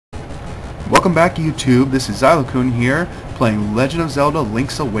Welcome back, YouTube. This is Zylokun here, playing Legend of Zelda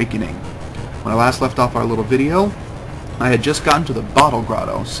Link's Awakening. When I last left off our little video, I had just gotten to the Bottle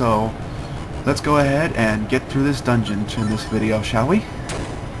Grotto, so let's go ahead and get through this dungeon in this video, shall we?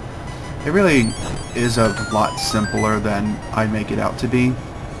 It really is a lot simpler than I make it out to be,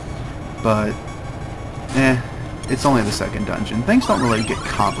 but it's only the second dungeon. Things don't really get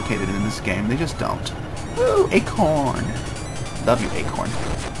complicated in this game, they just don't. Woo, Acorn! Love you, Acorn.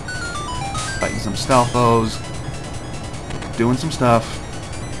 Fighting some stealthos, doing some stuff,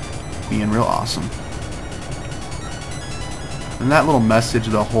 being real awesome. And that little message,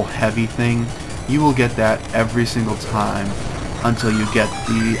 the whole heavy thing, you will get that every single time until you get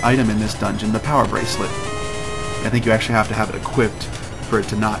the item in this dungeon, the power bracelet. I think you actually have to have it equipped for it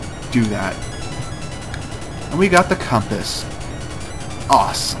to not do that. And we got the compass.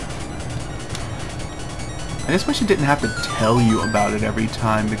 Awesome. I just wish it didn't have to tell you about it every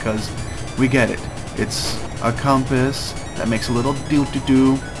time, because we get it. It's a compass that makes a little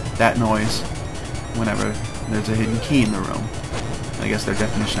doo-doo-doo, that noise, whenever there's a hidden key in the room. I guess their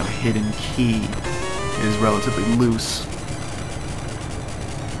definition of hidden key is relatively loose.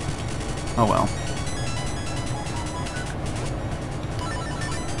 Oh well.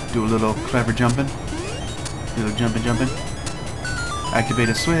 Do a little clever jumping. Do a little jumping. Activate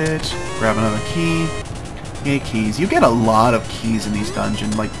a switch. Grab another key. Yay, keys. You get a lot of keys in these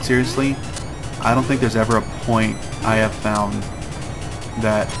dungeons. Like, seriously, I don't think there's ever a point I have found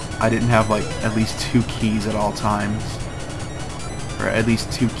that I didn't have, like, at least 2 keys at all times. Or at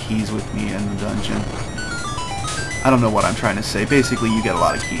least 2 keys with me in the dungeon. I don't know what I'm trying to say. Basically, you get a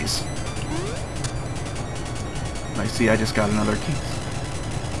lot of keys. I see I just got another key.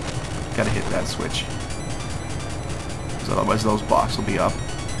 Gotta hit that switch. Because otherwise those blocks will be up.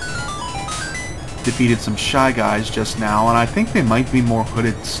 Defeated some Shy Guys just now, and I think they might be more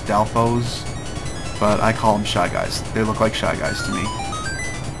hooded stealthos, but I call them Shy Guys. They look like Shy Guys to me.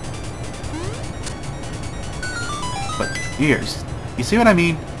 But here's, you see what I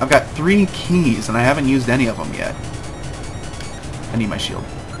mean? I've got 3 keys, and I haven't used any of them yet. I need my shield.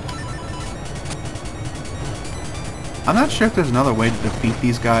 I'm not sure if there's another way to defeat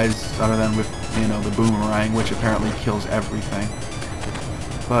these guys other than with, you know, the boomerang, which apparently kills everything.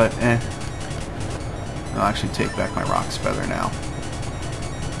 But, I'll actually take back my Rock's Feather now.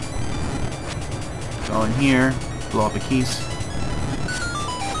 Go in here, blow up a keys.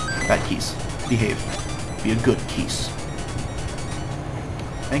 Bad keys. Behave. Be a good keys.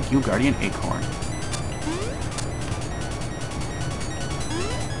 Thank you, Guardian Acorn.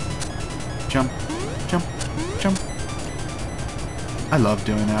 Jump, jump, jump. I love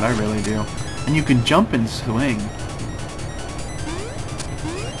doing that, I really do. And you can jump and swing.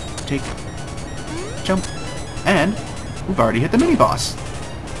 Take, jump, and we've already hit the mini-boss.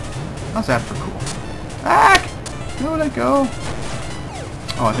 How's that for cool? Ah! Where would I go?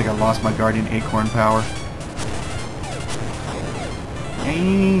 Oh, I think I lost my Guardian Acorn power.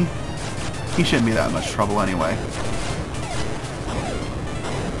 Hey, he shouldn't be that much trouble anyway.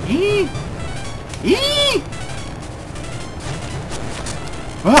 Eee! Eee!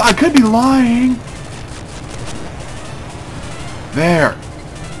 Well, I could be lying. There.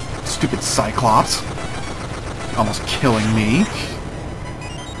 Stupid Cyclops. Almost killing me.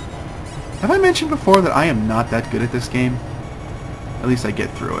 Have I mentioned before that I am not that good at this game? At least I get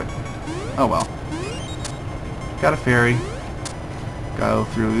through it. Oh well. Got a fairy. Go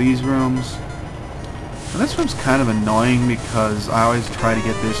through these rooms. And this room's kind of annoying because I always try to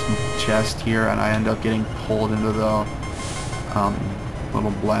get this chest here and I end up getting pulled into the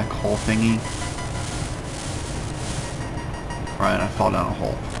little black hole thingy. Right, I fall down a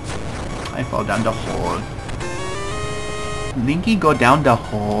hole. I fall down the hole. Linky, go down the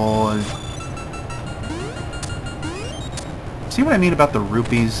hole. See what I mean about the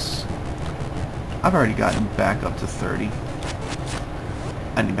rupees? I've already gotten back up to 30.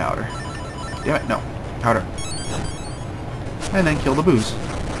 I need powder. Damn it, no. Powder. And then kill the booze.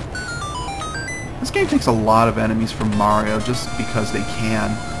 This game takes a lot of enemies from Mario just because they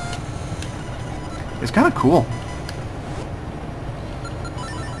can. It's kind of cool.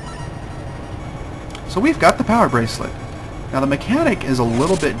 So we've got the power bracelet. Now the mechanic is a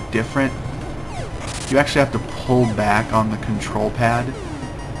little bit different. You actually have to pull back on the control pad.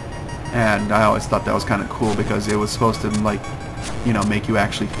 And I always thought that was kind of cool because it was supposed to, like, you know, make you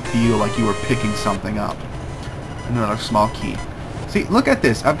actually feel like you were picking something up. Another small key. See, look at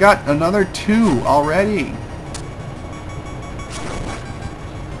this. I've got another 2 already.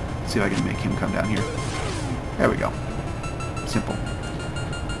 Let's see if I can make him come down here. There we go. Simple.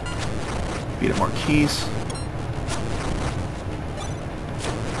 Beat up more keys.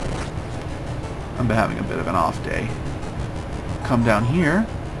 I'm having a bit of an off day. Come down here.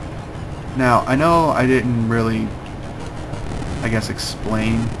 Now, I know I didn't really, I guess,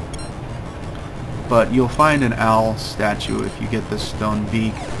 explain, but you'll find an owl statue if you get the stone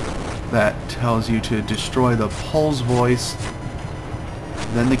beak that tells you to destroy the Pole's voice,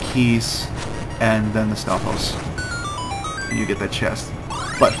 then the keys, and then the Stalfos. And you get that chest.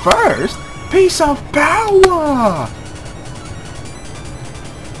 But first, piece of power!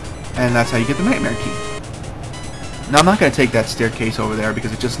 And that's how you get the nightmare key. Now I'm not going to take that staircase over there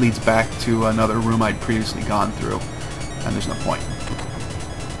because it just leads back to another room I'd previously gone through. And there's no point.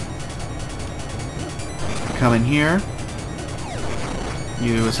 Come in here.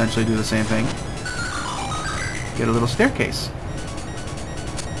 You essentially do the same thing. Get a little staircase.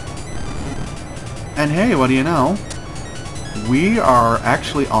 And hey, what do you know? We are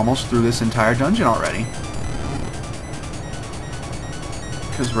actually almost through this entire dungeon already.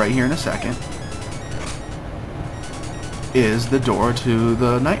 Because right here in a second is the door to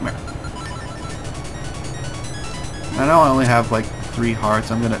the nightmare. I know I only have like 3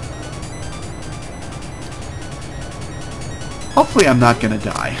 hearts. I'm gonna... Hopefully I'm not gonna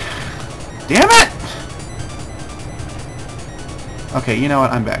die. Damn it! Okay, you know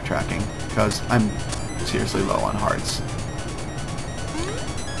what? I'm backtracking. Because I'm seriously low on hearts.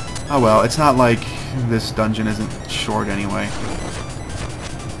 Oh well, it's not like this dungeon isn't short anyway.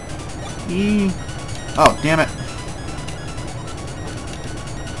 Oh, damn it.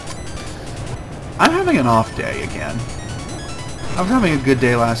 I'm having an off day again. I was having a good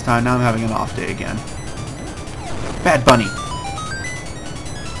day last time, now I'm having an off day again. Bad bunny!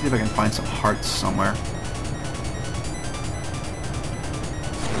 See if I can find some hearts somewhere.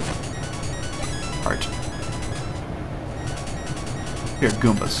 Heart. Here,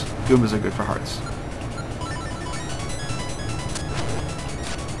 Goombas. Goombas are good for hearts.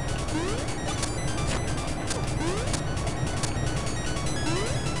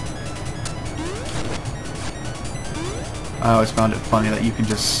 I always found it funny that you can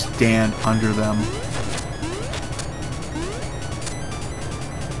just stand under them.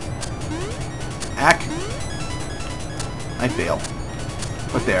 Ack! I fail.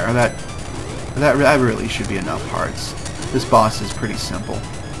 But there, that really should be enough hearts. This boss is pretty simple.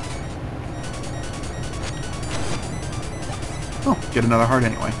 Oh, get another heart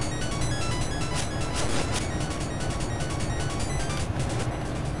anyway.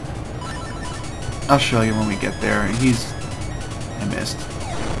 I'll show you when we get there. I missed.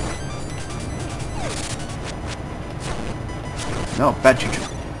 No, bad choo-choo.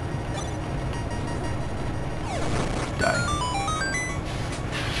 Die.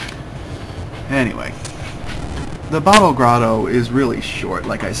 Anyway. The Bottle Grotto is really short,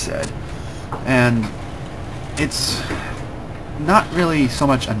 like I said. And it's not really so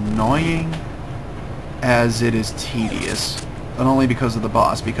much annoying as it is tedious. But only because of the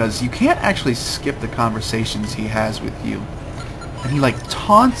boss. Because you can't actually skip the conversations he has with you. And he, like,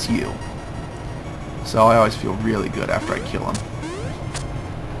 taunts you. So I always feel really good after I kill him.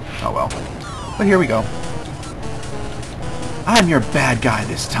 Oh well. But here we go. I'm your bad guy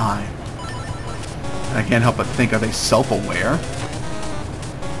this time. And I can't help but think, are they self-aware?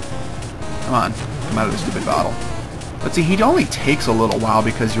 Come on. Come out of the stupid bottle. But see, he only takes a little while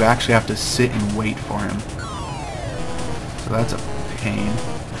because you actually have to sit and wait for him. So that's a pain.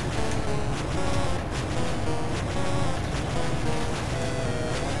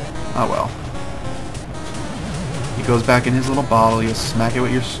 Oh well. He goes back in his little bottle, you smack it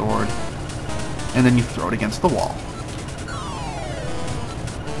with your sword, and then you throw it against the wall.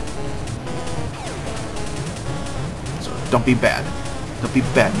 So don't be bad. Don't be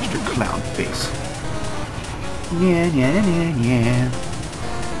bad, Mr. Clown Face. Yeah, yeah, yeah, yeah.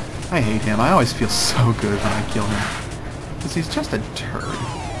 I hate him. I always feel so good when I kill him. Because he's just a turd.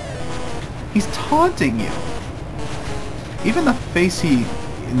 He's taunting you. Even the face he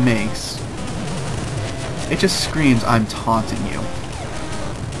makes, it just screams, I'm taunting you.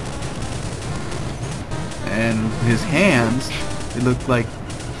 And his hands, they look like...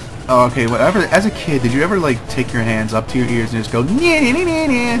 Oh, okay, whatever. As a kid, did you ever, like, take your hands up to your ears and just go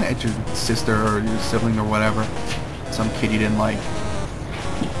at your sister or your sibling or whatever? Some kid you didn't like.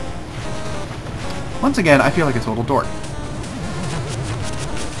 Once again, I feel like a total dork.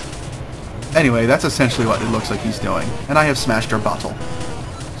 Anyway, that's essentially what it looks like he's doing. And I have smashed our bottle.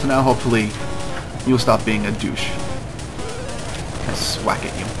 So now hopefully you'll stop being a douche. I swack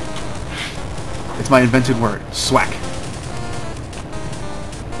at you. It's my invented word. Swack.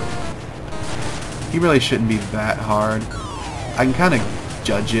 He really shouldn't be that hard. I can kind of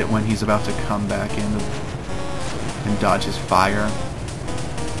judge it when he's about to come back in and dodge his fire.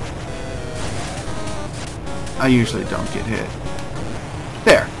 I usually don't get hit.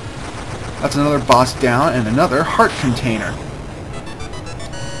 There. That's another boss down and another heart container.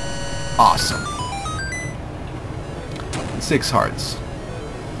 Awesome. 6 hearts.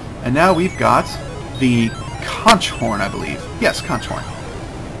 And now we've got the conch horn, I believe. Yes, conch horn.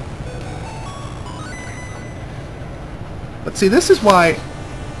 But see, this is why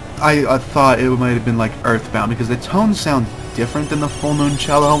I thought it might have been like Earthbound, because the tones sound different than the Full Moon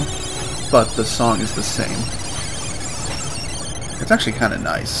Cello, but the song is the same. It's actually kind of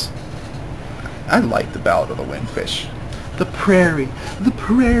nice. I like the Ballad of the Windfish. The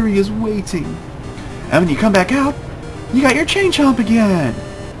prairie is waiting. And when you come back out, you got your chain chomp again.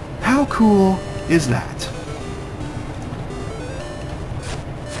 How cool is that?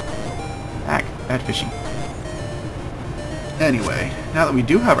 Bad fishy. Anyway, now that we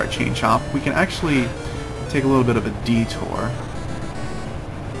do have our chain chomp, we can actually take a little bit of a detour.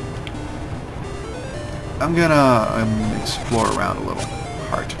 I'm gonna explore around a little.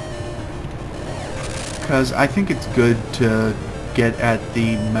 Heart. Because I think it's good to get at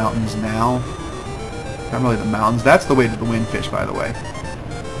the mountains now. Not really the mountains. That's the way to the Windfish, by the way.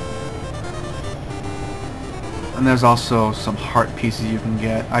 And there's also some heart pieces you can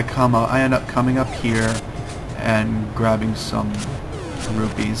get. I end up coming up here and grabbing some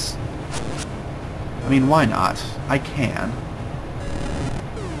rupees. I mean, why not? I can.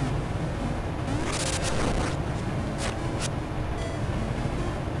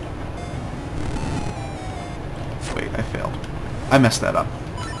 Wait, I failed. I messed that up.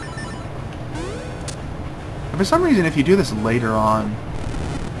 And for some reason, if you do this later on,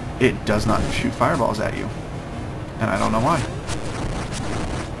 it does not shoot fireballs at you. And I don't know why.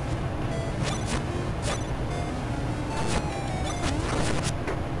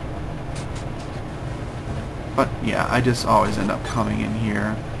 But yeah, I just always end up coming in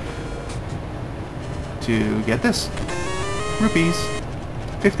here to get this. Rupees.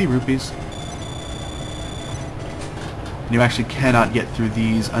 50 rupees. And you actually cannot get through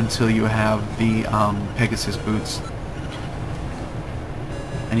these until you have the Pegasus boots.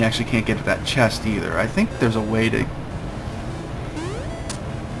 And you actually can't get to that chest either. I think there's a way to...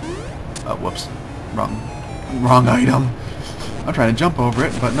 Oh, whoops. Wrong item. I'm trying to jump over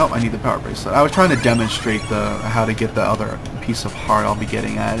it, but nope, I need the power bracelet. I was trying to demonstrate how to get the other piece of heart I'll be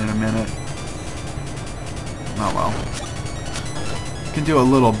getting at in a minute. Oh well. You can do a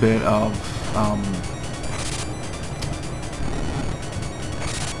little bit of...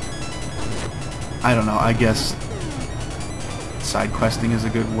 I don't know, I guess... side questing is a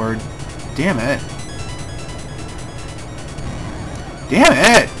good word. Damn it. Damn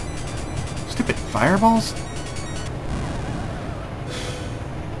it! Stupid fireballs.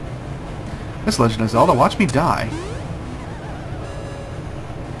 This Legend of Zelda, watch me die.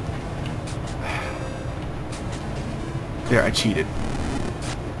 There, I cheated.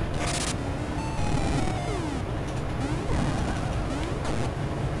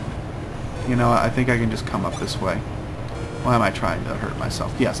 You know what, I think I can just come up this way. Why am I trying to hurt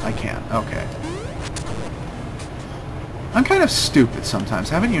myself? Yes, I can. Okay. I'm kind of stupid sometimes,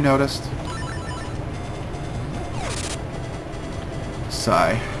 haven't you noticed?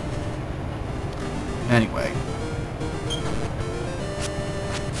 Sigh. Anyway.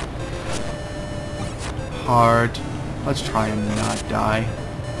 Hard. Let's try and not die.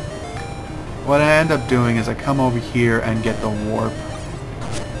 What I end up doing is I come over here and get the warp.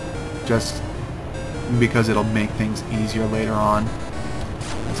 Just because it'll make things easier later on.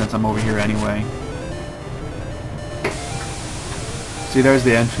 And since I'm over here anyway. See, there's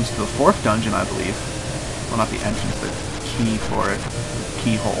the entrance to the 4th dungeon, I believe. Well, not the entrance, the key for it. The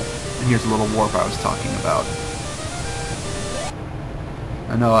keyhole. And here's the little warp I was talking about.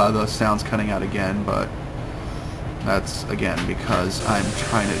 I know the sound's cutting out again, but that's, again, because I'm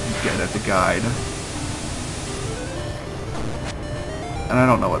trying to get at the guide. And I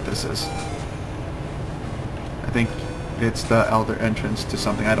don't know what this is. I think it's the Elder entrance to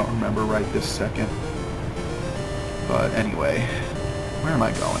something I don't remember right this second. But anyway, where am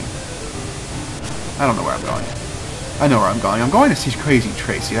I going? I don't know where I'm going. I know where I'm going. I'm going to see Crazy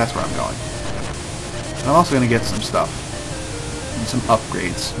Tracy. That's where I'm going. And I'm also going to get some stuff. And some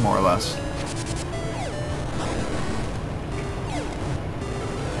upgrades, more or less.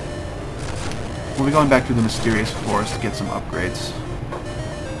 We'll be going back to the Mysterious Forest to get some upgrades.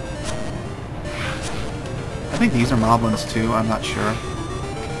 I think these are moblins too, I'm not sure.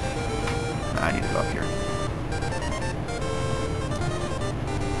 Nah, I need to go up here.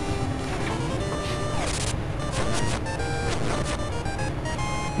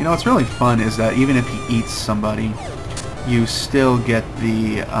 You know what's really fun is that even if he eats somebody, you still get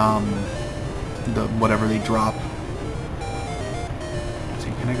the the whatever they drop. Let's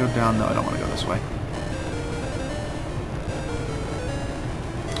see, can I go down? No, I don't want to go this way.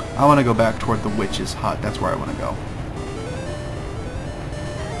 I want to go back toward the witch's hut. That's where I want to go.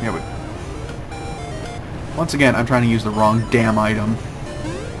 Here we go. Once again, I'm trying to use the wrong damn item.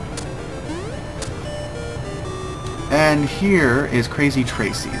 And here is Crazy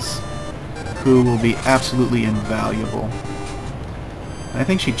Tracy's, who will be absolutely invaluable. And I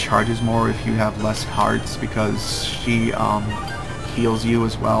think she charges more if you have less hearts, because she heals you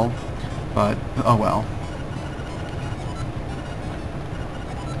as well. But, oh well.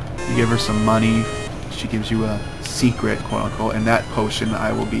 You give her some money, she gives you a secret, quote-unquote, and that potion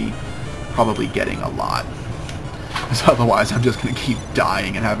I will be probably getting a lot. Because otherwise I'm just going to keep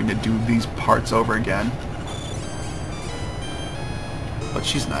dying and having to do these parts over again. But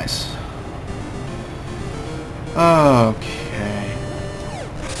she's nice. Okay.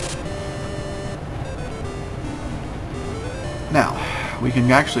 Now, we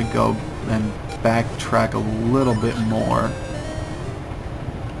can actually go and backtrack a little bit more.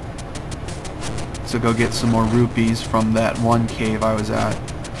 So go get some more rupees from that one cave I was at.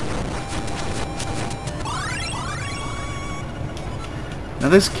 Now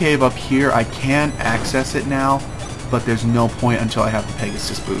this cave up here, I can access it now, but there's no point until I have the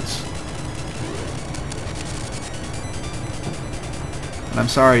Pegasus boots. And I'm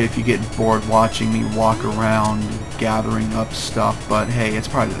sorry if you get bored watching me walk around gathering up stuff, but hey, it's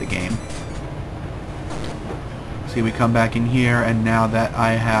part of the game. See, we come back in here, and now that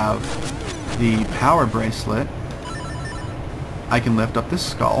I have the power bracelet, I can lift up this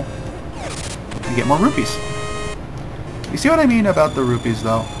skull and get more rupees. You see what I mean about the rupees,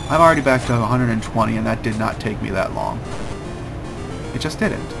 though? I'm already back to 120, and that did not take me that long. It just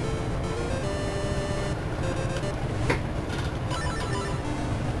didn't.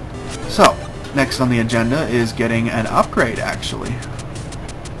 So, next on the agenda is getting an upgrade, actually.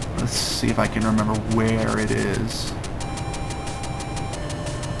 Let's see if I can remember where it is.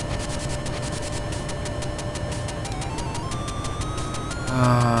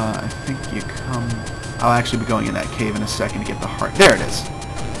 I think you come... I'll actually be going in that cave in a second to get the heart. There it is.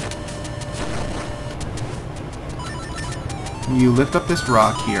 You lift up this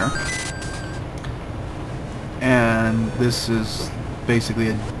rock here. And this is basically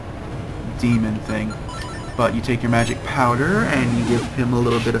a demon thing. But you take your magic powder and you give him a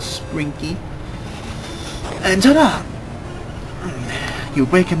little bit of sprinky. And ta-da! You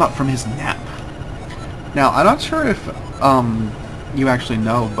wake him up from his nap. Now, I'm not sure if you actually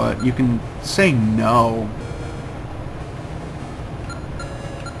know, but you can say no.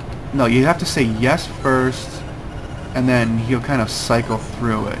 No, you have to say yes first, and then he'll kind of cycle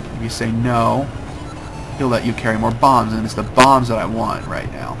through it. If you say no, he'll let you carry more bombs, and it's the bombs that I want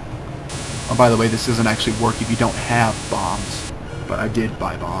right now. Oh, by the way, this doesn't actually work if you don't have bombs, but I did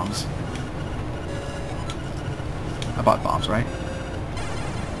buy bombs. I bought bombs, right?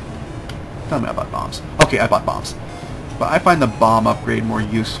 Tell me I bought bombs. Okay, I bought bombs. But I find the bomb upgrade more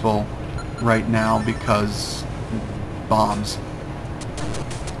useful right now because bombs.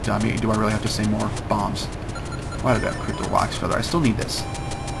 I mean, do I really have to say more bombs? Why did I have Crypto Wax Feather? I still need this.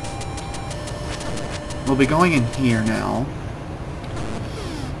 We'll be going in here now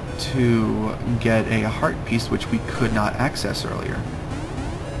to get a heart piece, which we could not access earlier.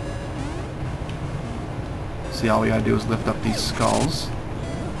 See, all we gotta do is lift up these skulls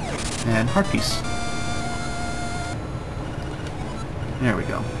and heart piece. There we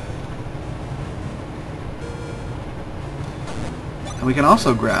go. And we can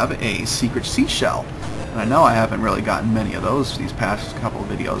also grab a secret seashell. And I know I haven't really gotten many of those these past couple of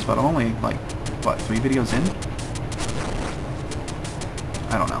videos, but I'm only, like, what, 3 videos in?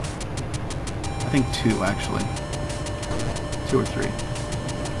 I don't know. I think 2, actually. 2 or 3.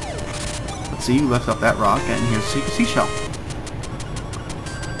 Let's see, you lift up that rock, and here's a secret seashell.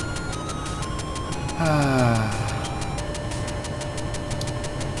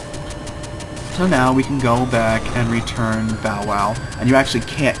 So now we can go back and return Bow Wow, and you actually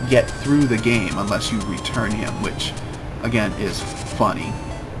can't get through the game unless you return him, which, again, is funny.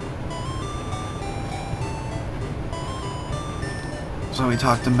 So we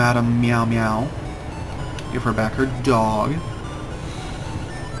talk to Madame Meow Meow, give her back her dog,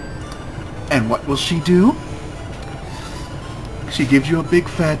 and what will she do? She gives you a big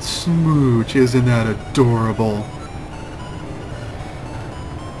fat smooch. Isn't that adorable?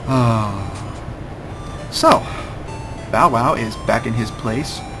 So, Bow Wow is back in his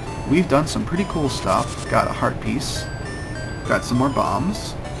place. We've done some pretty cool stuff. Got a heart piece. Got some more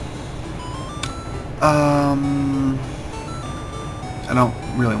bombs. I don't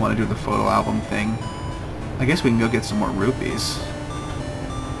really want to do the photo album thing. I guess we can go get some more rupees.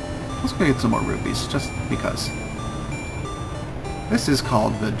 Let's go get some more rupees, just because. This is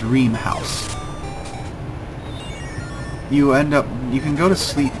called the Dream House. You can go to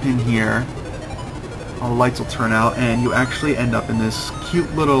sleep in here. All the lights will turn out, and you actually end up in this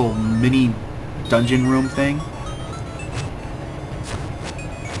cute little mini dungeon room thing.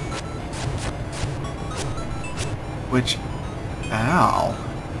 Which, ow.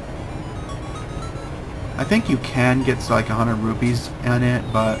 I think you can get like 100 rupees in it,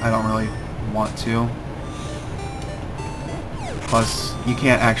 but I don't really want to. Plus, you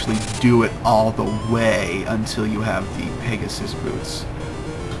can't actually do it all the way until you have the Pegasus boots.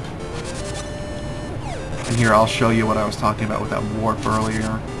 And here, I'll show you what I was talking about with that warp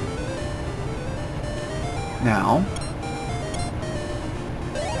earlier. Now,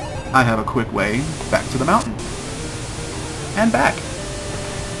 I have a quick way back to the mountain. And back.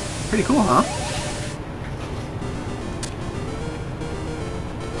 Pretty cool, huh?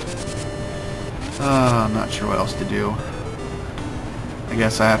 I'm not sure what else to do. I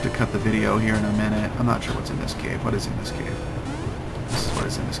guess I have to cut the video here in a minute. I'm not sure what's in this cave. What is in this cave? This is what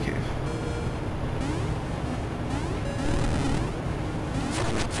is in this cave.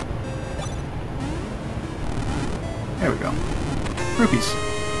 There we go. Rupees.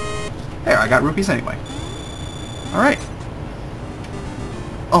 There, I got rupees anyway. Alright.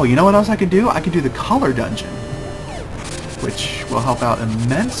 Oh, you know what else I could do? I could do the color dungeon, which will help out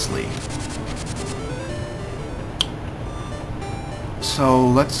immensely. So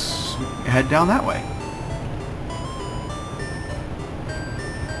let's head down that way.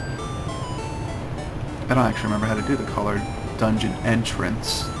 I don't actually remember how to do the color dungeon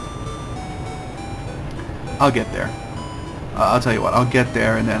entrance. I'll get there. I'll tell you what, I'll get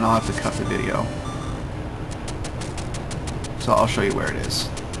there and then I'll have to cut the video. So I'll show you where it is.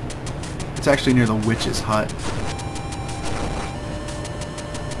 It's actually near the witch's hut.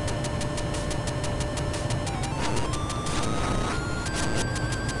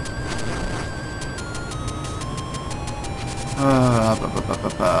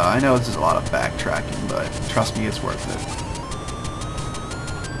 I know this is a lot of backtracking, but trust me, it's worth it.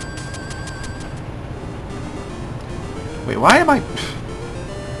 Wait, why am I...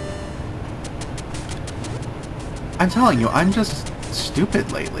 I'm telling you, I'm just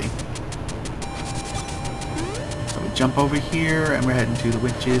stupid lately. So we jump over here, and we're heading to the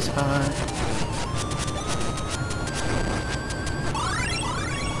witch's hut.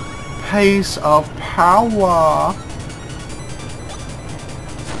 Pace of power!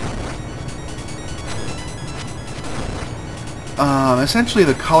 Essentially,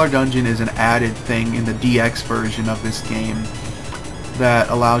 the color dungeon is an added thing in the DX version of this game that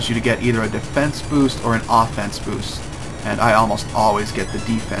allows you to get either a defense boost or an offense boost. And I almost always get the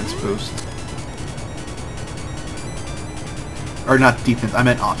defense boost. Or not defense, I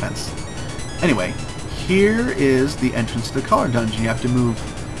meant offense. Anyway, here is the entrance to the color dungeon. You have to move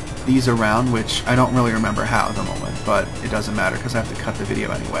these around, which I don't really remember how at the moment, but it doesn't matter because I have to cut the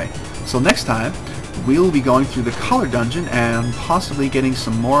video anyway. So next time, we'll be going through the color dungeon and possibly getting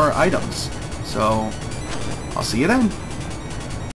some more items. So, I'll see you then.